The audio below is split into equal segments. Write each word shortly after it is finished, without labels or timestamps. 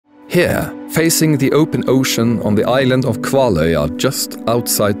Here, facing the open ocean on the island of Kvaløya just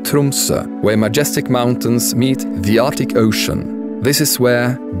outside Tromso, where majestic mountains meet the Arctic Ocean, this is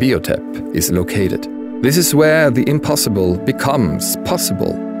where Biotep is located. This is where the impossible becomes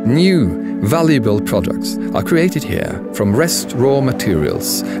possible. New, valuable products are created here from rest raw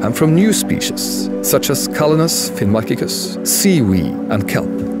materials and from new species, such as Calanus finnmarkicus, seaweed and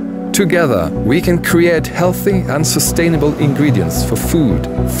kelp. Together, we can create healthy and sustainable ingredients for food,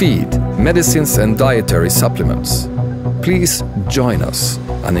 feed, medicines and dietary supplements. Please join us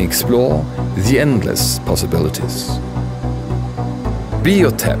and explore the endless possibilities.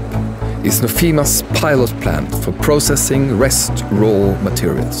 Biotep is Nofima's pilot plant for processing rest raw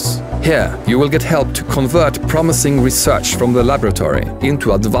materials. Here, you will get help to convert promising research from the laboratory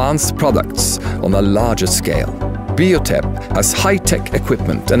into advanced products on a larger scale. Biotep has high-tech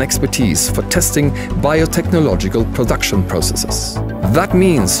equipment and expertise for testing biotechnological production processes. That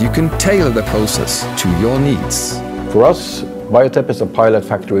means you can tailor the process to your needs. For us, Biotep is a pilot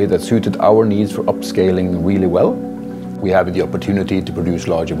factory that suited our needs for upscaling really well. We have the opportunity to produce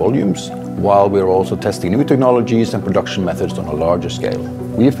larger volumes, while we're also testing new technologies and production methods on a larger scale.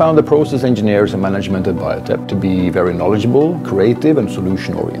 We have found the process engineers and management at Biotep to be very knowledgeable, creative and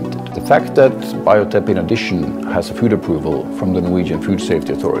solution-oriented. The fact that Biotep in addition has a food approval from the Norwegian food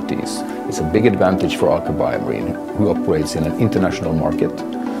safety authorities is a big advantage for Aker BioMarine, who operates in an international market.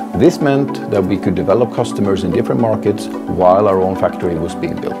 This meant that we could develop customers in different markets while our own factory was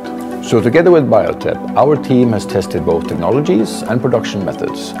being built. So together with Biotep, our team has tested both technologies and production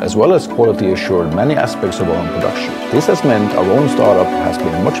methods, as well as quality assured many aspects of our own production. This has meant our own startup has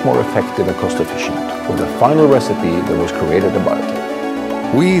been much more effective and cost efficient, with a final recipe that was created at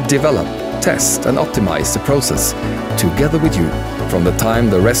Biotep. We develop, test and optimize the process together with you, from the time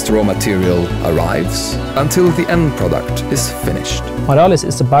the rest raw material arrives until the end product is finished. Maralys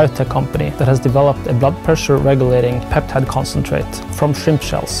is a biotech company that has developed a blood pressure regulating peptide concentrate from shrimp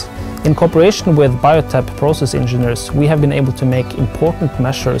shells. In cooperation with Biotep process engineers, we have been able to make important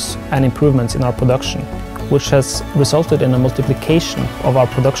measures and improvements in our production, which has resulted in a multiplication of our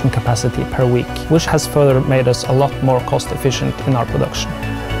production capacity per week, which has further made us a lot more cost efficient in our production.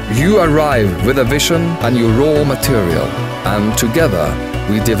 You arrive with a vision and your raw material, and together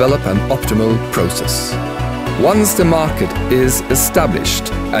we develop an optimal process. Once the market is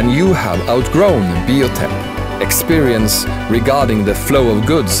established and you have outgrown Biotep, experience regarding the flow of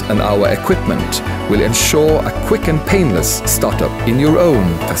goods and our equipment will ensure a quick and painless startup in your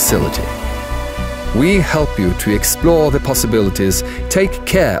own facility. We help you to explore the possibilities, take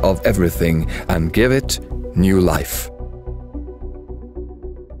care of everything and give it new life.